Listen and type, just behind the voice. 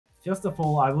First of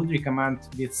all, I would recommend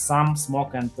with some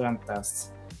smoke end-to-end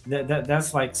tests.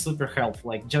 That's like super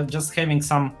helpful. Like just having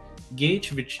some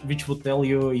gauge which would tell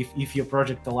you if your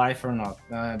project alive or not.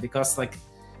 Because like,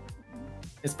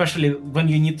 especially when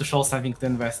you need to show something to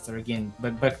investor again,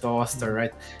 back to Oster,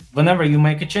 right? Whenever you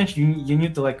make a change, you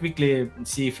need to like quickly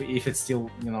see if it's still,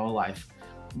 you know, alive.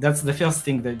 That's the first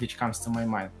thing which comes to my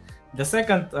mind. The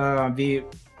second, we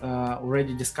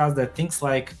already discussed that things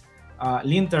like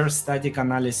linters, static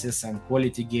analysis, and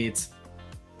quality gates,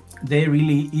 they're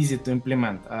really easy to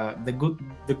implement.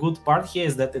 The good part here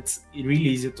is that it's really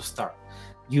easy to start.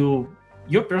 You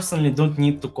personally don't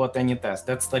need to code any test.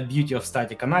 That's the beauty of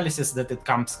static analysis, that it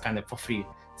comes kind of for free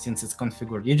since it's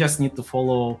configured. You just need to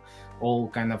follow all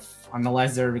kind of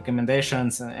analyzer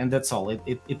recommendations, and that's all.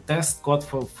 It tests code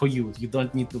for you. You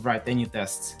don't need to write any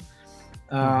tests.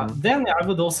 Then I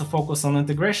would also focus on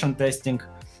integration testing,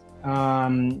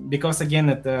 because again,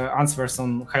 it answers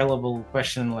on high-level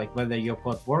question like whether your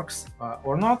code works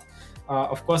or not.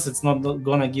 Of course, it's not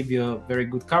gonna give you very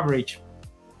good coverage,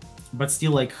 but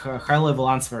still, like high-level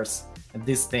answers at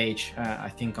this stage, I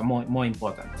think are more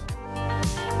important.